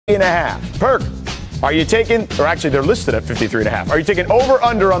and a half. Perk, are you taking, or actually they're listed at 53 and a half. Are you taking over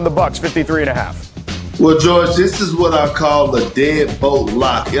under on the Bucks, 53 and a half? Well, George, this is what I call a deadbolt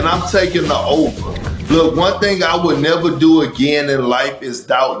lock, and I'm taking the over. Look, one thing I would never do again in life is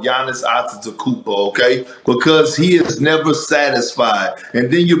doubt Giannis Antetokounmpo, okay? Because he is never satisfied.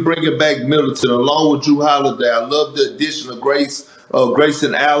 And then you bring it back Middleton along with Drew Holiday. I love the addition of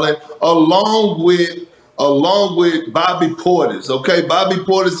Grayson Allen, along with Bobby Portis, okay? Bobby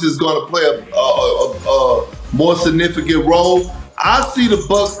Portis is going to play a more significant role. I see the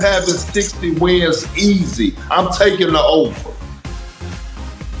Bucks having 60 wins easy. I'm taking the over.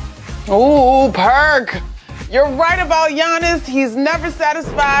 Ooh, Perk. You're right about Giannis. He's never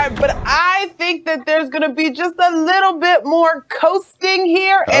satisfied, but I think that there's going to be just a little bit more coasting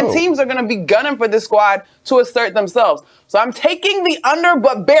here, and teams are going to be gunning for this squad to assert themselves. So I'm taking the under,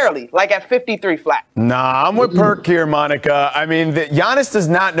 but barely, like at 53 flat. Nah, I'm with Perk here, Monica. I mean, Giannis does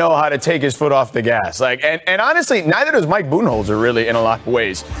not know how to take his foot off the gas. And honestly, neither does Mike Budenholzer, really, in a lot of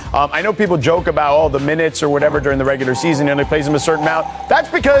ways. I know people joke about all the minutes or whatever during the regular season. He only plays them a certain amount. That's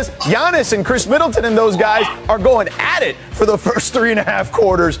because Giannis and Chris Middleton and those guys are going at it for the first 3.5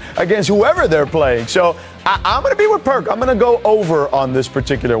 quarters against whoever they're playing. So I'm going to be with Perk. I'm going to go over on this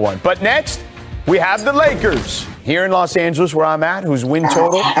particular one. But next, we have the Lakers here in Los Angeles, where I'm at, whose win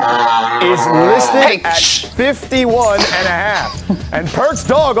total is listed at 51 and a half. And Perk's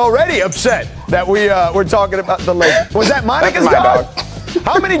dog already upset that we're talking about the Lakers. Was that Monica's dog?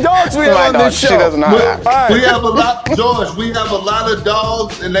 How many dogs we have on this show? She doesn't know that. We have a lot, George. We have a lot of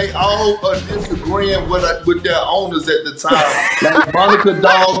dogs, and they all are disagreeing with their owners at the time. Like Monica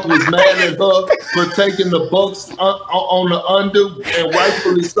dog was mad at her for taking the Bucks on the under, and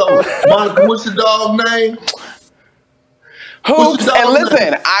rightfully so. Monica, what's your dog name? Hoops. And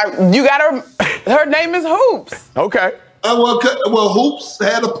listen, you got her name is Hoops. Okay. Well, Hoops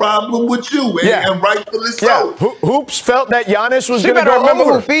had a problem with you, and rightfully so. Yeah. Hoops felt that Giannis was going to go over. She better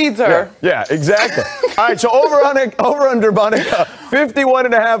remember who feeds her. Yeah, exactly. All right, so over under, Monica, 51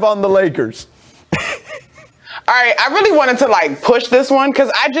 and a half on the Lakers. All right, I really wanted to push this one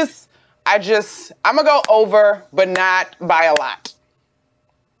because I'm going to go over, but not by a lot.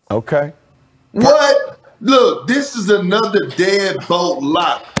 Okay. What? Look, this is another deadbolt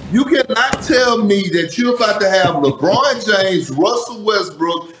lock. You cannot tell me that you're about to have LeBron James, Russell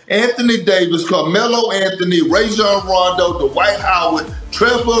Westbrook, Anthony Davis, Carmelo Anthony, Rajon Rondo, Dwight Howard,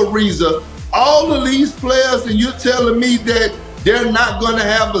 Trevor Ariza, all of these players, and you're telling me that they're not going to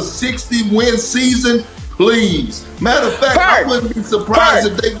have a 60-win season? Please. Matter of fact, I wouldn't be surprised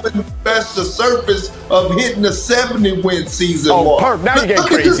if they wouldn't scratch the surface of hitting a 70-win season. Oh, Perk, now you're getting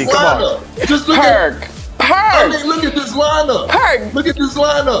crazy. Come on. Just look at look at this lineup. Perk. Look at this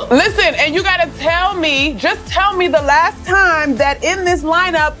lineup. Listen, and you got to just tell me the last time that in this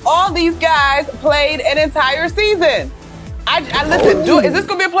lineup, all these guys played an entire season. Listen, is this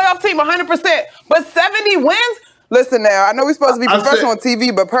going to be a playoff team? 100%. But 70 wins? Listen now, I know we're supposed to be professional on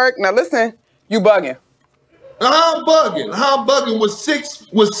TV, but Perk, now listen, you bugging. I'm bugging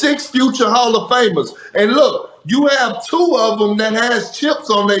with six future Hall of Famers. And look, you have 2 of them that has chips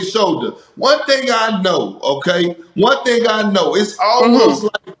on their shoulder. One thing I know, okay? It's almost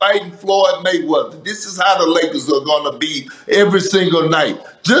like fighting Floyd Mayweather. This is how the Lakers are going to be every single night.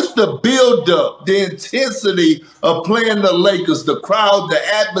 Just the build-up, the intensity of playing the Lakers, the crowd, the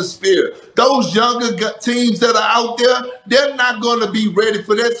atmosphere. Those younger teams that are out there, they're not going to be ready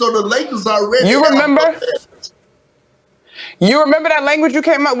for that. So the Lakers are ready. You remember? You remember that language you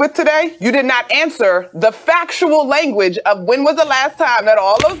came up with today? You did not answer the factual language of when was the last time that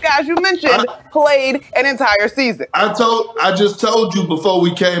all those guys you mentioned played an entire season. I just told you before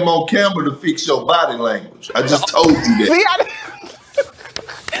we came on camera to fix your body language. I just told you that.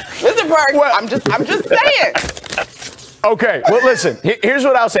 Listen, Perk, well, I'm just saying. Okay, well, listen, here's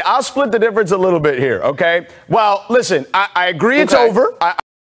what I'll say. I'll split the difference a little bit here, okay? Well, listen, I agree it's over.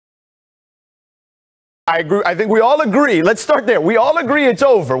 I agree. I think we all agree. Let's start there. We all agree it's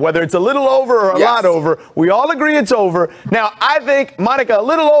over, whether it's a little over or a lot over. We all agree it's over. Now, I think, Monica, a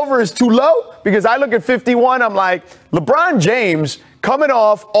little over is too low because I look at 51. I'm like, LeBron James coming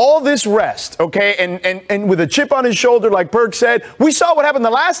off all this rest, okay, and with a chip on his shoulder, like Perk said. We saw what happened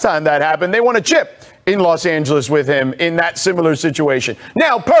the last time that happened. They won a chip in Los Angeles with him in that similar situation.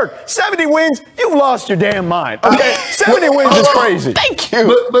 Now, Perk, 70 wins, you've lost your damn mind, okay? 70 wins is crazy. Thank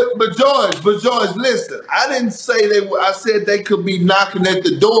you. But George, listen, I didn't say I said they could be knocking at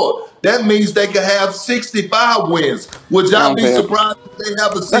the door. That means they could have 65 wins. Would y'all be surprised if they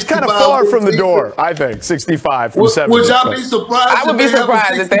have a 65? That's kind of far from the door, I think, 65 from 70. Would y'all be surprised? I would be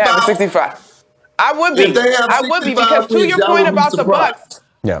surprised if they have a 65. I would be. I would be because to your point about the Bucks,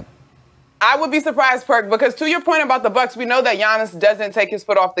 Yeah. I would be surprised, Perk, because to your point about the Bucks, we know that Giannis doesn't take his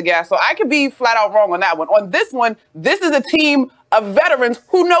foot off the gas. So I could be flat out wrong on that one. On this one, this is a team of veterans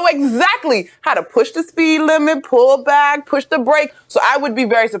who know exactly how to push the speed limit, pull back, push the brake. So I would be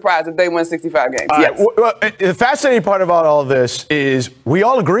very surprised if they win 65 games. Yes. Well, the fascinating part about all this is we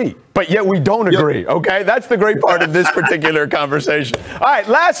all agree, but yet we don't agree, okay? That's the great part of this particular conversation. All right,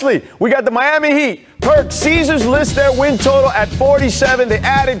 lastly, we got the Miami Heat. Perk, Caesars list their win total at 47. They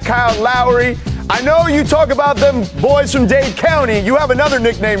added Kyle Lowry. I know you talk about them boys from Dade County. You have another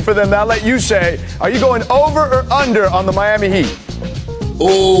nickname for them that I'll let you say. Are you going over or under on the Miami Heat?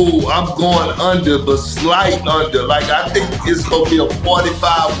 Oh, I'm going under, but slight under. Like, I think it's going to be a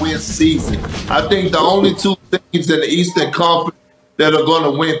 45-win season. I think the only two teams in the Eastern Conference that are going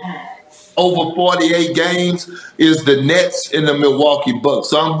to win over 48 games is the Nets and the Milwaukee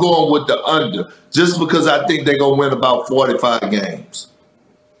Bucks. So I'm going with the under, just because I think they're going to win about 45 games.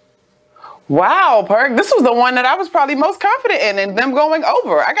 Wow, Perk. This was the one that I was probably most confident in, and them going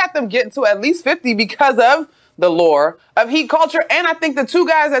over. I got them getting to at least 50 because of the lore of Heat culture. And I think the two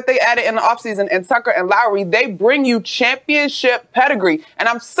guys that they added in the offseason, and Tucker and Lowry, they bring you championship pedigree. And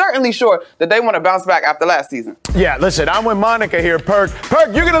I'm certainly sure that they want to bounce back after last season. Yeah, listen, I'm with Monica here, Perk.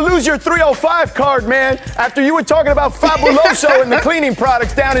 Perk, you're going to lose your 305 card, man, after you were talking about Fabuloso and the cleaning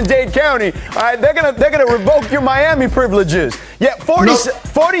products down in Dade County. All right, they're gonna revoke your Miami privileges. Yeah,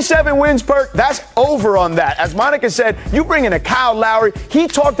 47 wins, Perk. That's over on that. As Monica said, you bring in a Kyle Lowry. He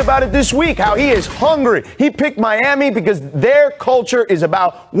talked about it this week, how he is hungry. He picked Miami because their culture is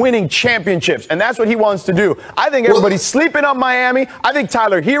about winning championships, and that's what he wants to do. I think everybody's sleeping on Miami. I think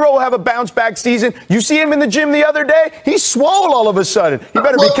Tyler Hero will have a bounce-back season. You see him in the gym the other day? He's swole all of a sudden. You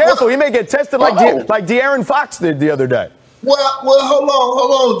better be careful. He may get tested like De'Aaron Fox did the other day. Well, hold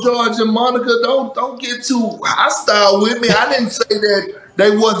on, George and Monica. Don't get too hostile with me. I didn't say that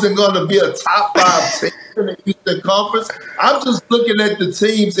they wasn't going to be a top 5 team in the Eastern Conference. I'm just looking at the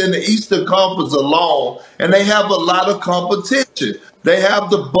teams in the Eastern Conference alone, and they have a lot of competition. They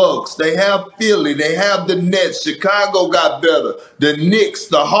have the Bucks, they have Philly, they have the Nets. Chicago got better. The Knicks,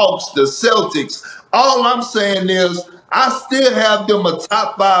 the Hawks, the Celtics. All I'm saying is I still have them a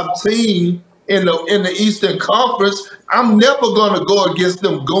top 5 team in the Eastern Conference. I'm never going to go against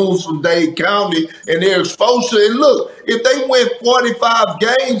them goons from Dade County and their exposure. And look, if they win 45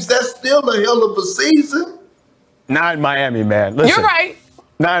 games, that's still a hell of a season. Not in Miami, man. Listen, you're right.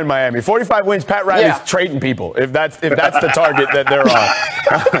 Not in Miami. 45 wins, Pat Riley's trading people, if that's the target that they're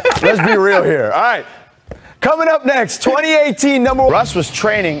on. Let's be real here. All right. Coming up next, 2018 number one. Russ was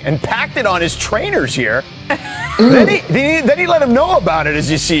training and packed it on his trainers here. Then he let him know about it, as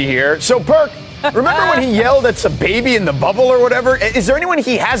you see here. So, Perk, remember when he yelled at some baby in the bubble or whatever? Is there anyone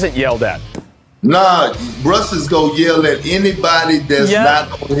he hasn't yelled at? Nah, Russ is going to yell at anybody that's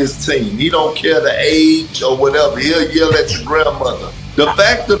not on his team. He don't care the age or whatever. He'll yell at your grandmother. The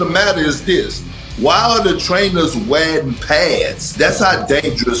fact of the matter is this. Why are the trainers wearing pads? That's how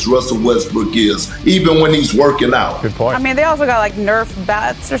dangerous Russell Westbrook is, even when he's working out. Good point. I mean, they also got like Nerf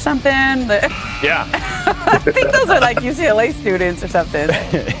bats or something. Yeah. I think those are like UCLA students or something.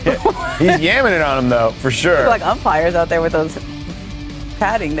 He's yamming it on them, though, for sure. Like umpires out there with those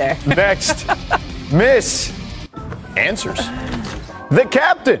padding there. Next, Miss Answers. The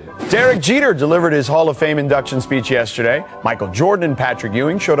captain, Derek Jeter, delivered his Hall of Fame induction speech yesterday. Michael Jordan and Patrick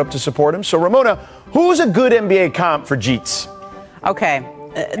Ewing showed up to support him. So, Ramona, who's a good NBA comp for Jeets? Okay.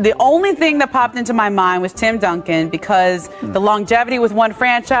 The only thing that popped into my mind was Tim Duncan because the longevity with one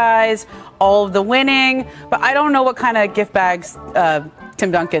franchise, all of the winning, but I don't know what kind of gift bags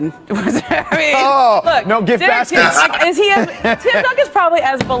Tim Duncan was. I mean, look, no gift baskets. Tim Duncan's probably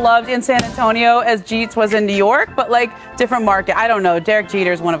as beloved in San Antonio as Jeets was in New York, but like different market. I don't know. Derek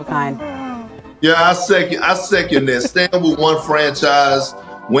Jeter's one of a kind. Yeah, I second that. Staying with one franchise,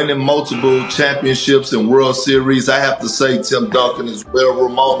 winning multiple championships and World Series. I have to say Tim Duncan as well.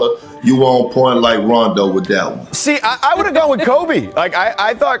 Ramona, you on point like Rondo with that one. See, I would have gone with Kobe. Like,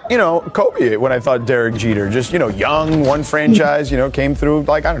 I thought, Kobe when I thought Derek Jeter. Just, young, one franchise, came through,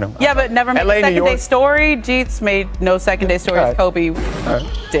 like, I don't know. Yeah, but never made a second-day story. Jeets made no second-day stories. Right. Kobe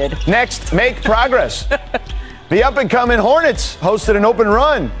did. Next, make progress. The up-and-coming Hornets hosted an open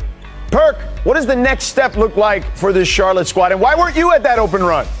run. Perk, what does the next step look like for this Charlotte squad? And why weren't you at that open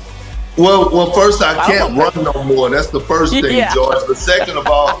run? Well, first, I can't run no more. That's the first thing, George. But second of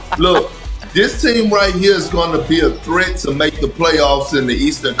all, look, this team right here is going to be a threat to make the playoffs in the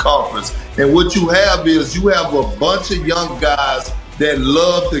Eastern Conference. And what you have is you have a bunch of young guys that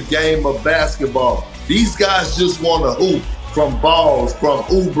love the game of basketball. These guys just want to hoop. From Balls, from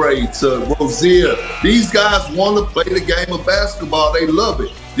Oubre to Rozier. These guys want to play the game of basketball. They love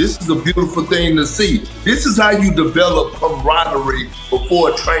it. This is a beautiful thing to see. This is how you develop camaraderie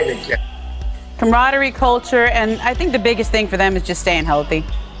before a training camp. Camaraderie, culture, and I think the biggest thing for them is just staying healthy.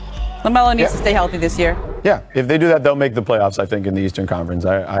 LaMelo needs to stay healthy this year. Yeah, if they do that, they'll make the playoffs, I think, in the Eastern Conference.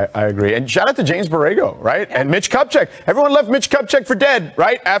 I agree. And shout out to James Borrego, right? Yeah. And Mitch Kupchak. Everyone left Mitch Kupchak for dead,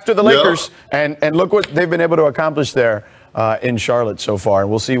 right? After the Lakers. And look what they've been able to accomplish there in Charlotte so far. And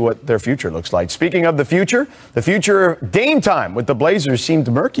we'll see what their future looks like. Speaking of the future of Dame time with the Blazers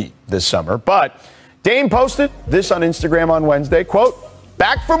seemed murky this summer. But Dame posted this on Instagram on Wednesday, quote,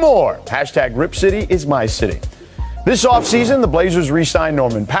 "Back for more. Hashtag Rip City is my city." This offseason, the Blazers re-signed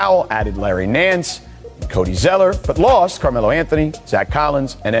Norman Powell, added Larry Nance, and Cody Zeller, but lost Carmelo Anthony, Zach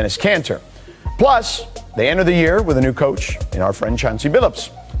Collins, and Enes Kanter. Plus, they enter the year with a new coach in our friend Chauncey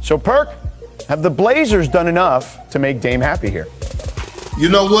Billups. So, Perk, have the Blazers done enough to make Dame happy here? You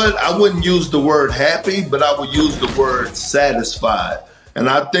know what? I wouldn't use the word happy, but I would use the word satisfied. And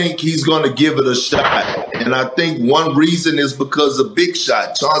I think he's going to give it a shot. And I think one reason is because of Big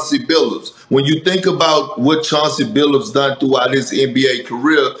Shot, Chauncey Billups. When you think about what Chauncey Billups done throughout his NBA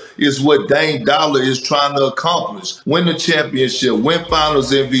career, is what Dame Dollar is trying to accomplish. Win the championship, win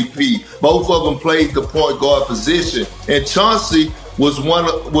Finals MVP. Both of them played the point guard position. And Chauncey was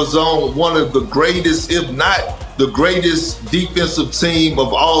on one of the greatest, if not the greatest defensive team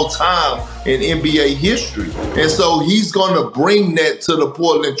of all time in NBA history. And so he's going to bring that to the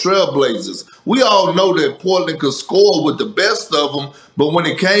Portland Trail Blazers. We all know that Portland could score with the best of them, but when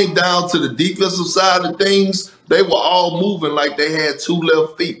it came down to the defensive side of things, they were all moving like they had two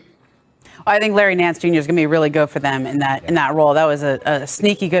left feet. I think Larry Nance Jr. is going to be really good for them in that role. That was a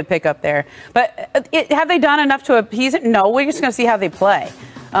sneaky good pickup there. But have they done enough to appease it? No, we're just going to see how they play.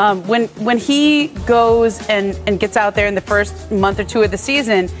 When he goes and gets out there in the first month or two of the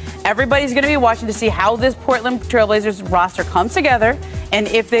season, everybody's going to be watching to see how this Portland Trailblazers roster comes together. And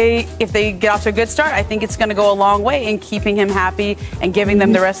if they get off to a good start, I think it's going to go a long way in keeping him happy and giving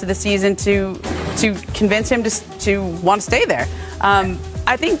them the rest of the season to convince him to want to stay there.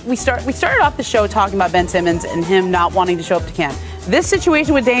 I think we started off the show talking about Ben Simmons and him not wanting to show up to camp. This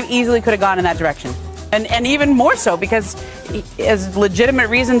situation with Dame easily could have gone in that direction. And even more so because he has legitimate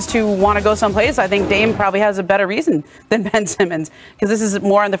reasons to want to go someplace. I think Dame probably has a better reason than Ben Simmons because this is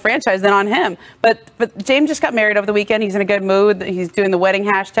more on the franchise than on him. But Dame just got married over the weekend. He's in a good mood. He's doing the wedding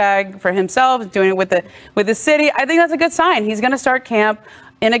hashtag for himself. He's doing it with the city. I think that's a good sign. He's going to start camp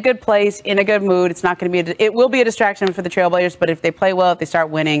in a good place, in a good mood. It's not going to be it will be a distraction for the Trailblazers, but if they play well, if they start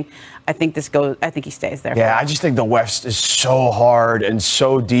winning, I think he stays there. Yeah, I just think the West is so hard and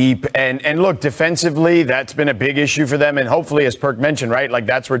so deep. And look, defensively, that's been a big issue for them. And hopefully, as Perk mentioned, right, like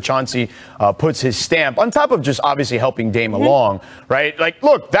that's where Chauncey puts his stamp on top of just obviously helping Dame along, right? Like,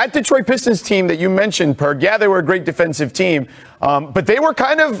 look, that Detroit Pistons team that you mentioned, Perk, yeah, they were a great defensive team, but they were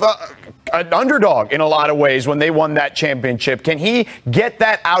kind of an underdog in a lot of ways when they won that championship. Can he get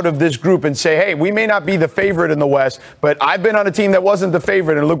that out of this group and say, hey, we may not be the favorite in the West, but I've been on a team that wasn't the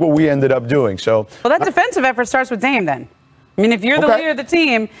favorite, and look what we ended up doing. So, well, that defensive effort starts with Dame then. I mean, if you're the leader of the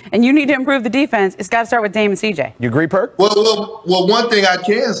team and you need to improve the defense, it's got to start with Dame and CJ. You agree, Perk? Well, one thing I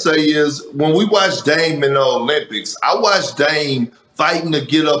can say is when we watched Dame in the Olympics, I watched Dame fighting to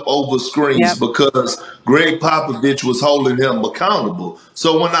get up over screens because Greg Popovich was holding him accountable.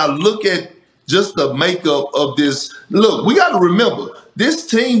 So when I look at just the makeup of this, look, we got to remember, this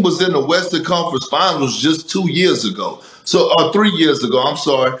team was in the Western Conference Finals just 2 years ago. Or 3 years ago, I'm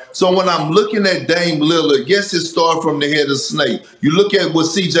sorry. So when I'm looking at Dame Lillard, yes, it started from the head of snake. You look at what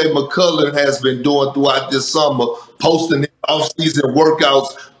C.J. McCollum has been doing throughout this summer, posting off-season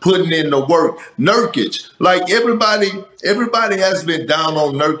workouts, putting in the work. Nurkic, like everybody has been down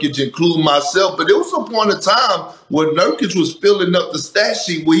on Nurkic, including myself, but there was a point of time where Nurkic was filling up the stat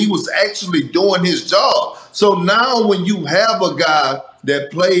sheet where he was actually doing his job. So now when you have a guy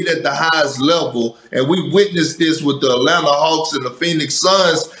that played at the highest level, and we witnessed this with the Atlanta Hawks and the Phoenix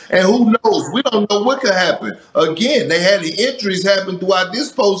Suns, and who knows, we don't know what could happen. Again, they had the injuries happen throughout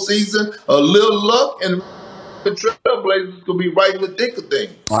this postseason, a little luck, and the Trailblazers could be right in the thick of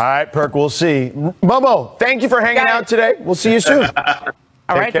things. All right, Perk, we'll see. Momo, thank you for hanging out today. We'll see you soon. All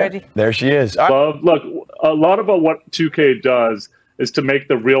right, Reggie. There she is. Look, a lot about what 2K does is to make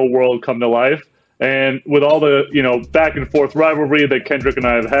the real world come to life. And with all the, back and forth rivalry that Kendrick and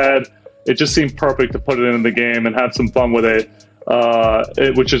I have had, it just seemed perfect to put it in the game and have some fun with it,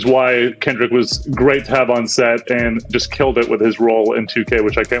 which is why Kendrick was great to have on set and just killed it with his role in 2K,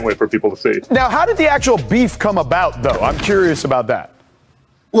 which I can't wait for people to see. Now, how did the actual beef come about, though? I'm curious about that.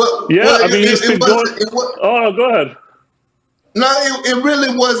 Well, yeah, I mean, he's been going. Oh, go ahead. No, it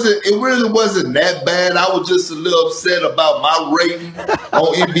really wasn't. It really wasn't that bad. I was just a little upset about my rating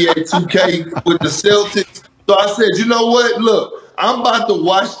on NBA 2K with the Celtics. So I said, you know what? Look, I'm about to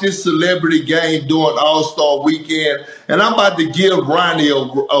watch this celebrity game during All-Star Weekend, and I'm about to give Ronnie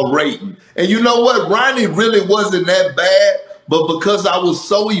a rating. And you know what? Ronnie really wasn't that bad. But because I was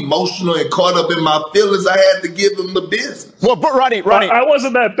so emotional and caught up in my feelings, I had to give him the business. Well, but Ronnie. I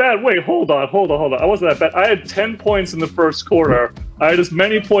wasn't that bad. Wait, hold on. I wasn't that bad. I had 10 points in the first quarter. I had as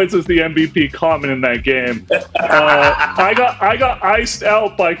many points as the MVP Common in that game. I got iced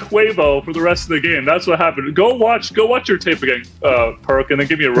out by Quavo for the rest of the game. That's what happened. Go watch your tape again, Perk, and then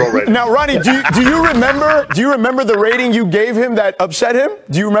give me a real rating. Now, Ronnie, do you remember the rating you gave him that upset him?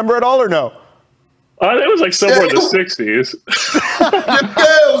 Do you remember it all or no? It was like somewhere in the 60s.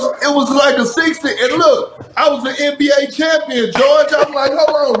 Yeah, it was like a 60. And look, I was an NBA champion, George. I'm like,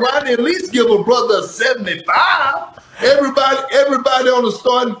 hold on, Ronnie, at least give a brother a 75. Everybody on the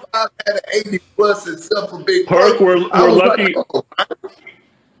starting five had an 80 plus except for Big Perk. We're lucky. Like, oh.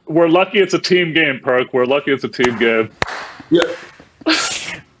 We're lucky it's a team game, Perk. We're lucky it's a team game. Yeah.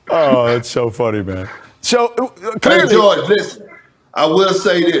 Oh, that's so funny, man. So clearly, hey, George, listen. I will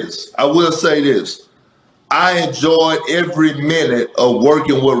say this. I enjoyed every minute of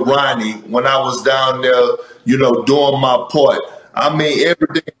working with Ronnie when I was down there, doing my part. I mean,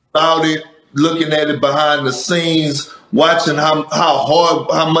 everything about it, looking at it behind the scenes, watching how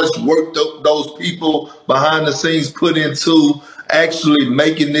much work those people behind the scenes put into actually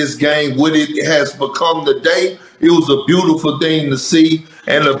making this game what it has become today. It was a beautiful thing to see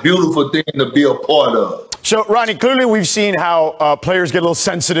and a beautiful thing to be a part of. So, Ronnie, clearly we've seen how players get a little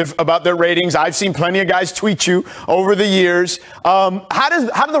sensitive about their ratings. I've seen plenty of guys tweet you over the years. How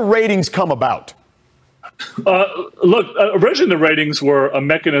do the ratings come about? Look, originally the ratings were a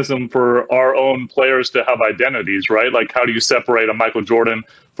mechanism for our own players to have identities, right? Like, how do you separate a Michael Jordan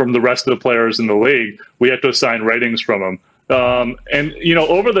from the rest of the players in the league? We have to assign ratings from them. And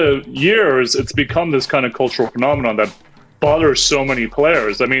over the years, it's become this kind of cultural phenomenon that bothers so many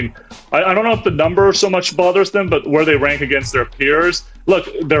players. I mean, I don't know if the number so much bothers them, but where they rank against their peers. Look,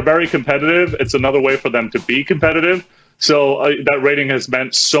 they're very competitive. It's another way for them to be competitive. So that rating has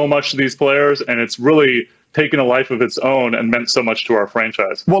meant so much to these players, and it's really taken a life of its own and meant so much to our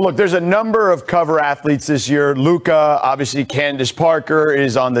franchise. Well, look, there's a number of cover athletes this year. Luka, obviously Candace Parker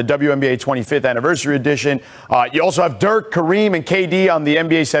is on the WNBA 25th anniversary edition. You also have Dirk, Kareem, and KD on the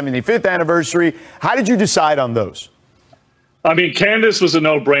NBA 75th anniversary. How did you decide on those? I mean, Candace was a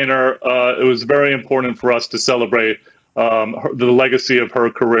no-brainer. It was very important for us to celebrate the legacy of her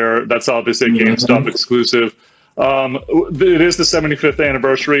career. That's obviously a GameStop exclusive. It is the 75th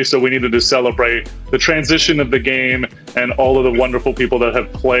anniversary, so we needed to celebrate the transition of the game and all of the wonderful people that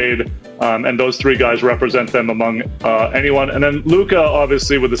have played. And those three guys represent them among anyone. And then Luka,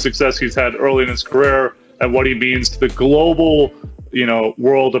 obviously, with the success he's had early in his career and what he means to the global,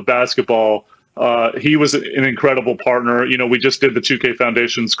 world of basketball. He was an incredible partner. We just did the 2K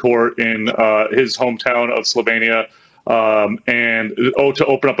Foundation's court in his hometown of Slovenia, and to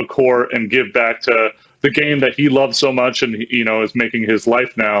open up a court and give back to the game that he loves so much and is making his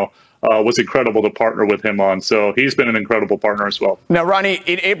life now. Was incredible to partner with him on. So he's been an incredible partner as well. Now, Ronnie,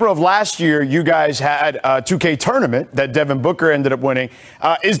 in April of last year, you guys had a 2K tournament that Devin Booker ended up winning.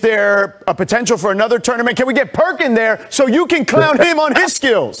 Is there a potential for another tournament? Can we get Perk in there so you can clown him on his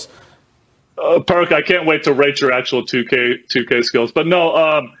skills? Perk, I can't wait to rate your actual 2K skills. But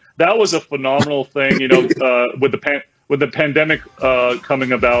no, that was a phenomenal thing, with the pandemic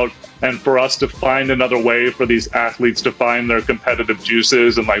coming about, and for us to find another way for these athletes to find their competitive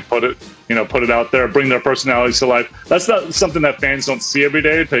juices and put it out there, bring their personalities to life. That's not something that fans don't see every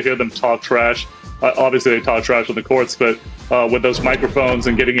day, to hear them talk trash. Obviously, they talk trash on the courts, but with those microphones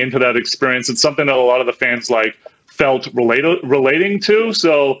and getting into that experience, it's something that a lot of the fans felt relating to.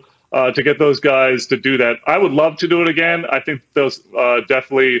 So to get those guys to do that, I would love to do it again. I think those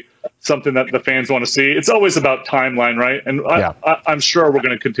definitely something that the fans want to see. It's always about timeline, right? And I'm sure we're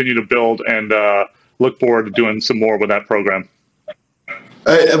going to continue to build and look forward to doing some more with that program.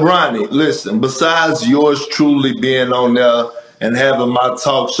 Hey, Ronnie, listen, besides yours truly being on there and having my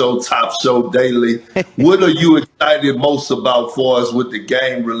talk show, Top Show Daily, what are you excited most about for us with the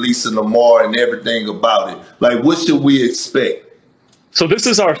game releasing tomorrow and everything about it? Like, what should we expect? So this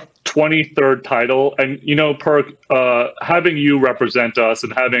is our 23rd title. And, Perk, having you represent us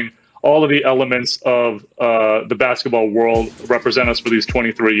and having all of the elements of the basketball world represent us for these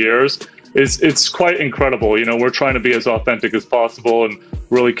 23 years, it's quite incredible. We're trying to be as authentic as possible and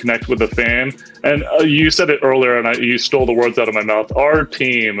really connect with the fan. And you said it earlier, and you stole the words out of my mouth. Our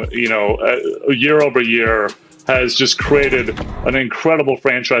team, year over year, has just created an incredible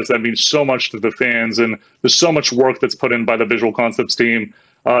franchise that means so much to the fans, and there's so much work that's put in by the visual concepts team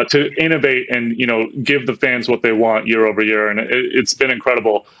to innovate and, you know, give the fans what they want year over year. And it's been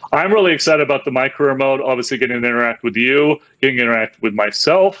incredible. I'm really excited about the My Career mode, obviously getting to interact with you, getting to interact with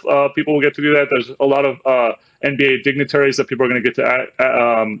myself. People will get to do that. There's a lot of NBA dignitaries that people are going to get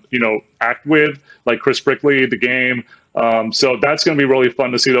to, act with, like Chris Brickley, The Game. So that's going to be really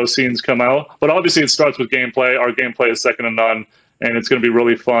fun to see those scenes come out. But obviously it starts with gameplay. Our gameplay is second to none. And it's going to be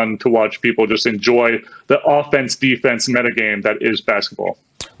really fun to watch people just enjoy the offense-defense metagame that is basketball.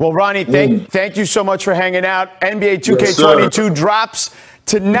 Well, Ronnie, thank you so much for hanging out. NBA 2K22 drops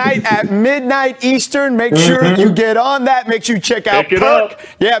tonight at midnight Eastern. Make sure you get on that. Make sure you check out Perk.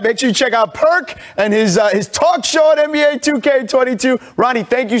 Yeah, make sure you check out Perk and his talk show at NBA 2K22. Ronnie,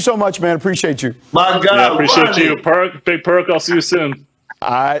 thank you so much, man. Appreciate you. My God, yeah, appreciate Ronnie. you, Perk. Big Perk. I'll see you soon. All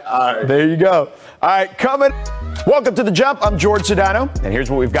right. There you go. All right, coming. Welcome to The Jump. I'm George Sedano, and here's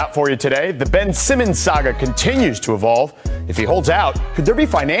what we've got for you today. The Ben Simmons saga continues to evolve. If he holds out, could there be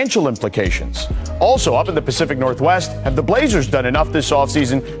financial implications? Also, up in the Pacific Northwest, have the Blazers done enough this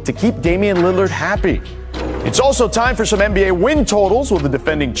offseason to keep Damian Lillard happy? It's also time for some NBA win totals. Will the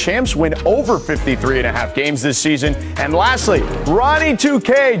defending champs win over 53.5 games this season? And lastly, Ronnie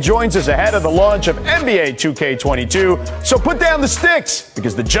 2K joins us ahead of the launch of NBA 2K22. So put down the sticks,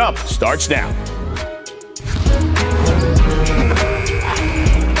 because The Jump starts now.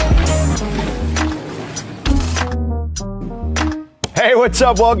 Hey, what's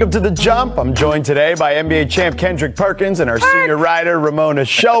up? Welcome to The Jump. I'm joined today by NBA champ Kendrick Perkins and our senior writer Ramona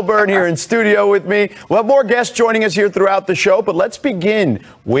Shelburne here in studio with me. We'll have more guests joining us here throughout the show, but let's begin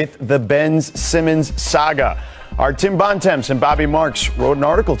with the Ben Simmons saga. Our Tim Bontemps and Bobby Marks wrote an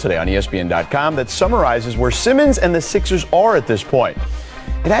article today on ESPN.com that summarizes where Simmons and the Sixers are at this point.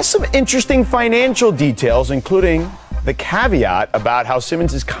 It has some interesting financial details, including the caveat about how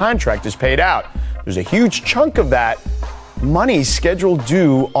Simmons' contract is paid out. There's a huge chunk of that money scheduled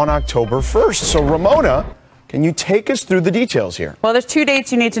due on October 1st. So, Ramona, can you take us through the details here? Well, there's two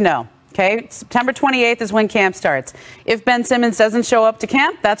dates you need to know. Okay, September 28th is when camp starts. If Ben Simmons doesn't show up to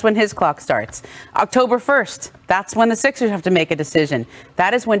camp, that's when his clock starts. October 1st, that's when the Sixers have to make a decision.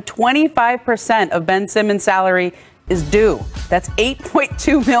 That is when 25% of Ben Simmons' salary is due. That's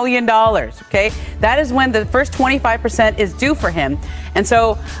 $8.2 million, okay? That is when the first 25% is due for him. And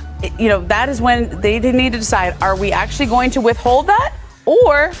so, you know, that is when they need to decide, are we actually going to withhold that?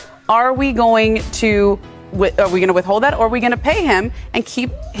 Or are we going to withhold that, or are we going to pay him and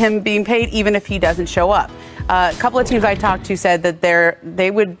keep him being paid even if he doesn't show up? A couple of teams I talked to said that they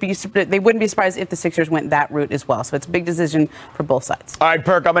wouldn't be surprised if the Sixers went that route as well. So it's a big decision for both sides. All right,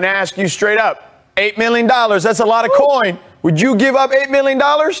 Perk, I'm going to ask you straight up. $8 million, that's a lot of coin. Would you give up $8 million?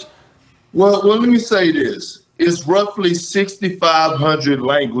 Well, let me say this. It's roughly 6,500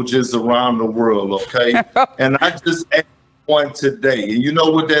 languages around the world, okay? And I just asked one today. And you know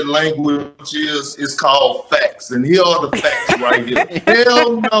what that language is? It's called facts. And here are the facts right here.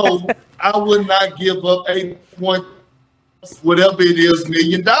 Hell no, I would not give up whatever it is, $1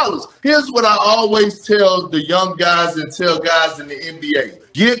 million. Here's what I always tell the young guys and tell guys in the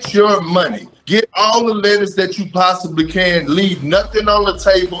NBA. Get your money. Get all the letters that you possibly can. Leave nothing on the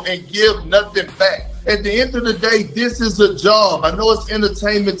table and give nothing back. At the end of the day, this is a job. I know it's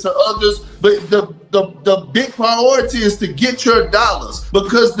entertainment to others, but the big priority is to get your dollars,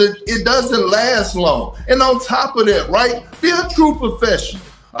 because it doesn't last long. And on top of that, right, be a true professional.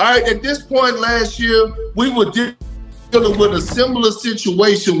 All right, at this point last year, we were dealing with a similar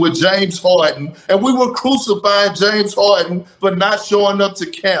situation with James Harden, and we were crucifying James Harden for not showing up to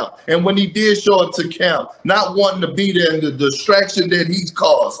camp. And when he did show up to camp, not wanting to be there and the distraction that he's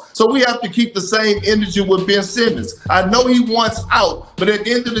caused. So we have to keep the same energy with Ben Simmons. I know he wants out, but at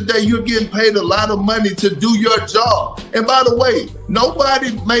the end of the day, you're getting paid a lot of money to do your job. And by the way,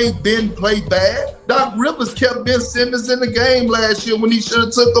 nobody made Ben play bad. Doc Rivers kept Ben Simmons in the game last year when he should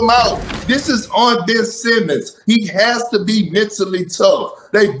have took him out. This is on Ben Simmons. He has to be mentally tough.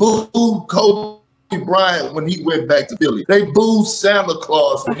 They booed Kobe Bryant when he went back to Philly. They booed Santa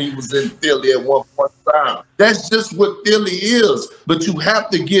Claus when he was in Philly at one point in time. That's just what Philly is. But you have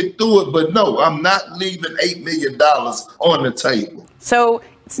to get through it. But no, I'm not leaving $8 million on the table. So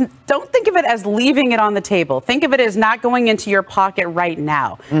don't think of it as leaving it on the table. Think of it as not going into your pocket right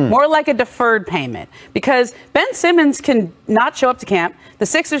now. More like a deferred payment, because Ben Simmons can not show up to camp. The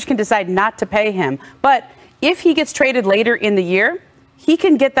Sixers can decide not to pay him. But if he gets traded later in the year, he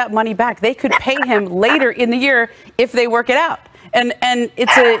can get that money back. They could pay him later in the year if they work it out. And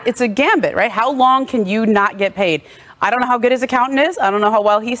it's a gambit, right? How long can you not get paid? I don't know how good his accountant is. I don't know how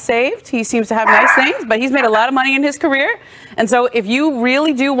well he's saved. He seems to have nice things, but he's made a lot of money in his career. And so if you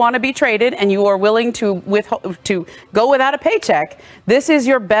really do want to be traded and you are willing to go without a paycheck, this is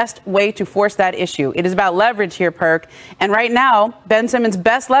your best way to force that issue. It is about leverage here, Perk. And right now, Ben Simmons'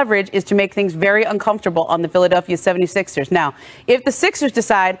 best leverage is to make things very uncomfortable on the Philadelphia 76ers. Now, if the Sixers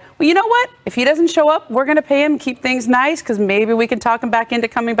decide, well, you know what? If he doesn't show up, we're going to pay him, keep things nice, because maybe we can talk him back into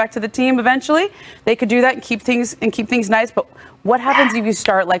coming back to the team eventually. They could do that and keep things nice. But what happens if you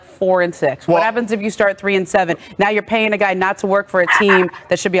start like 4-6? What happens if you start 3-7? Now you're paying a guy not to work for a team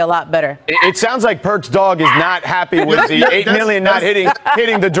that should be a lot better. It sounds like Perk's dog is not happy with the $8 million not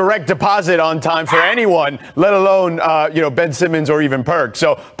hitting the direct deposit on time for anyone, let alone Ben Simmons or even Perk.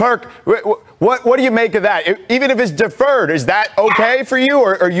 So Perk, what do you make of that? Even if it's deferred, is that okay for you,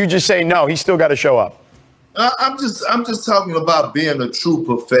 or you just say no? He's still got to show up. I'm just talking about being a true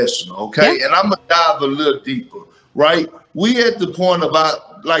professional, okay? Yeah. And I'm gonna dive a little deeper, right? We at the point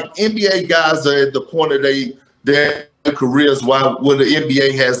about like NBA guys are at the point of their careers where the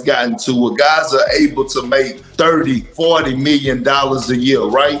NBA has gotten to, where guys are able to make $30-40 million a year,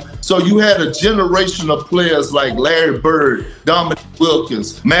 right? So you had a generation of players like Larry Bird, Dominique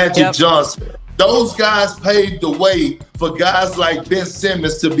Wilkins, Magic Johnson. Those guys paved the way for guys like Ben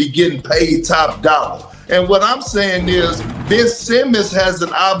Simmons to be getting paid top dollar. And what I'm saying is Ben Simmons has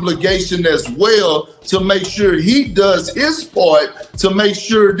an obligation as well to make sure he does his part to make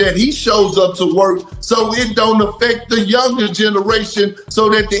sure that he shows up to work so it don't affect the younger generation, so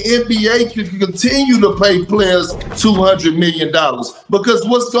that the NBA can continue to pay players $200 million. Because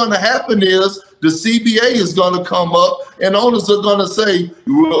what's going to happen is the CBA is going to come up and owners are going to say,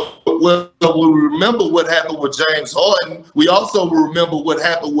 well, we remember what happened with James Harden. We also remember what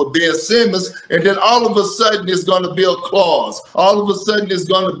happened with Ben Simmons. And then all of a sudden it's going to be a clause. All of a sudden it's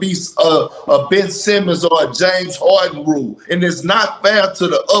going to be a Ben Simmons or a James Harden rule. And it's not fair to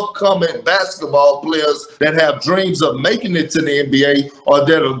the upcoming basketball players that have dreams of making it to the NBA or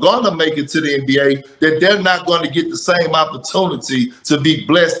that are going to make it to the NBA, that they're not going to get the same opportunity to be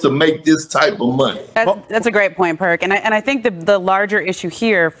blessed to make this type of money. That's a great point, Perk. And I think the larger issue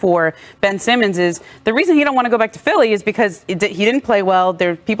here for Ben Simmons is the reason he don't want to go back to Philly is because he didn't play well.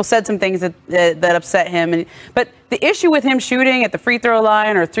 People said some things that upset him. But the issue with him shooting at the free throw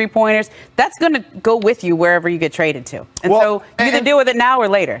line or three-pointers, that's going to go with you wherever you get traded to. And so you either deal with it now or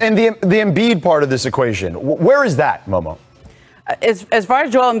later. And the Embiid part of this equation, where is that, Momo? As far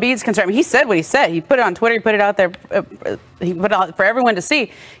as Joel Embiid's concerned, he said what he said. He put it on Twitter. He put it out there. He put it out for everyone to see.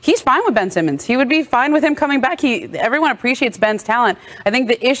 He's fine with Ben Simmons. He would be fine with him coming back. Everyone appreciates Ben's talent. I think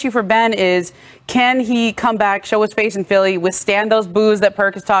the issue for Ben is, can he come back, show his face in Philly, withstand those boos that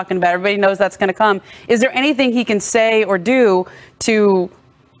Perk is talking about? Everybody knows that's going to come. Is there anything he can say or do to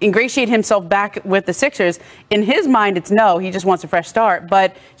ingratiate himself back with the Sixers? In his mind, it's no. He just wants a fresh start.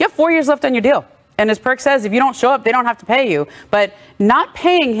 But you have 4 years left on your deal. And as Perk says, if you don't show up, they don't have to pay you. But not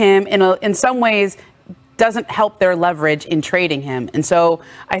paying him in some ways doesn't help their leverage in trading him. And so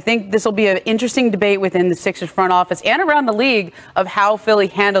I think this will be an interesting debate within the Sixers front office and around the league of how Philly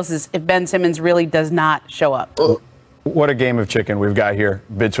handles this if Ben Simmons really does not show up. What a game of chicken we've got here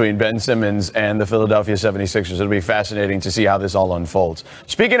between Ben Simmons and the Philadelphia 76ers. It'll be fascinating to see how this all unfolds.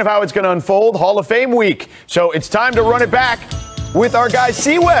 Speaking of how it's going to unfold, Hall of Fame week. So it's time to run it back with our guy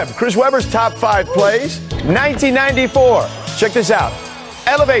C-Web. Chris Webber's top 5 plays, 1994. Check this out.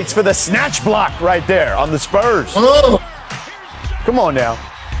 Elevates for the snatch block right there on the Spurs. Oh. Come on now.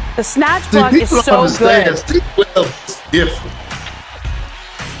 The snatch block is so good. Different.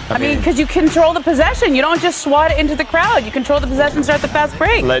 I mean, because you control the possession. You don't just swat it into the crowd. You control the possession, start the fast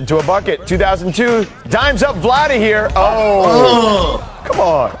break. Led to a bucket. 2002. Dimes up Vlade here. Oh. Come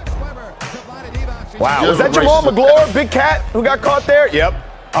on. Wow, was that Jamal McGlure, Big Cat, who got caught there? Yep.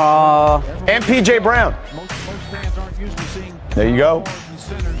 And P.J. Brown. There you go.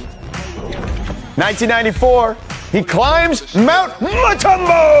 1994, he climbs Mount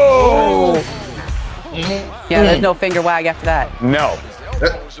Matumbo! Yeah, there's no finger wag after that. No.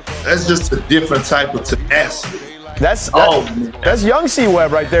 That's just a different type of tenacity. That's young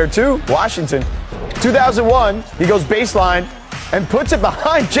C-Web right there, too. Washington. 2001, he goes baseline and puts it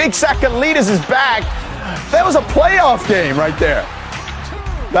behind Jake Sakalidis' back. That was a playoff game right there.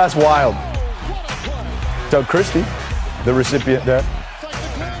 That's wild. Doug Christie, the recipient there.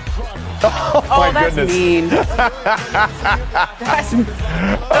 Oh, my goodness. Mean. That's mean.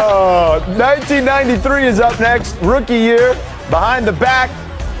 1993 is up next. Rookie year, behind the back,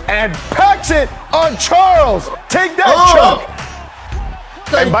 and packs it on Charles. Take that, Chuck.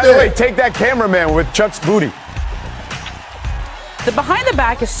 And by the way, take that cameraman with Chuck's booty. the behind the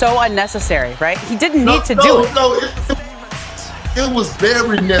back is so unnecessary, right? He didn't need to do it. No, it was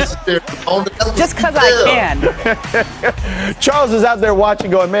very necessary. Just because I can. Charles is out there watching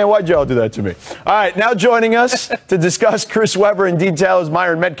going, man, why'd y'all do that to me? All right, now joining us to discuss Chris Webber in detail is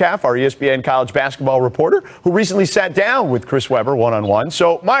Myron Metcalf, our ESPN college basketball reporter, who recently sat down with Chris Webber one-on-one.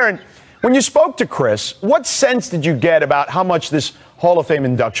 So, Myron, when you spoke to Chris, what sense did you get about how much this Hall of Fame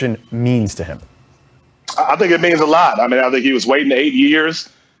induction means to him? I think it means a lot. I mean, I think he was waiting 8 years.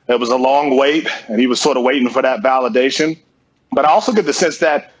 It was a long wait, and he was sort of waiting for that validation. But I also get the sense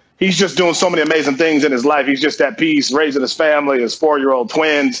that he's just doing so many amazing things in his life. He's just at peace, raising his family, his 4-year-old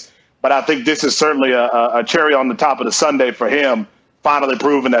twins. But I think this is certainly a cherry on the top of the sundae for him, finally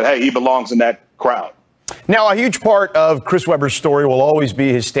proving that, hey, he belongs in that crowd. Now, a huge part of Chris Webber's story will always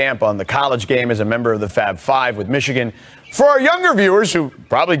be his stamp on the college game as a member of the Fab Five with Michigan. For our younger viewers who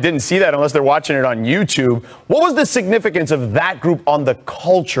probably didn't see that unless they're watching it on YouTube, what was the significance of that group on the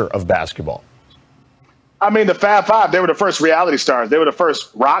culture of basketball? I mean, the Fab Five, they were the first reality stars. They were the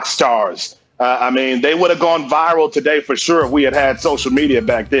first rock stars. I mean, they would have gone viral today for sure if we had social media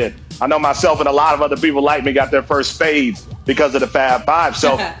back then. I know myself and a lot of other people like me got their first fades because of the Fab Five.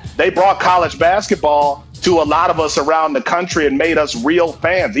 So they brought college basketball to a lot of us around the country and made us real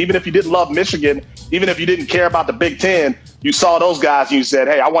fans. Even if you didn't love Michigan, even if you didn't care about the Big Ten, you saw those guys and you said,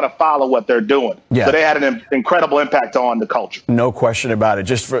 hey, I want to follow what they're doing. Yeah. So they had an incredible impact on the culture. No question about it.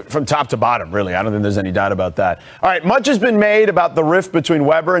 Just from top to bottom, really. I don't think there's any doubt about that. All right, much has been made about the rift between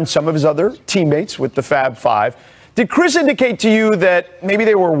Webber and some of his other teammates with the Fab Five. Did Chris indicate to you that maybe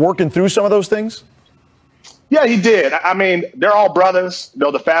they were working through some of those things? Yeah, he did. I mean, they're all brothers. You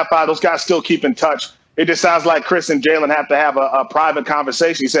know, the Fab Five, those guys still keep in touch. It just sounds like Chris and Jalen have to have a private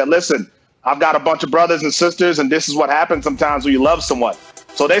conversation. He said, listen, I've got a bunch of brothers and sisters, and this is what happens sometimes when you love someone.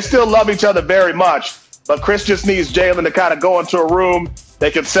 So they still love each other very much, but Chris just needs Jalen to kind of go into a room. They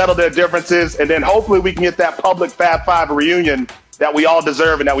can settle their differences, and then hopefully we can get that public Fab Five reunion that we all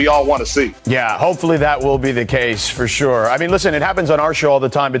deserve and that we all want to see. Yeah, hopefully that will be the case for sure. I mean, listen, it happens on our show all the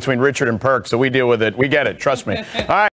time between Richard and Perk, so we deal with it. We get it. Trust me. All right.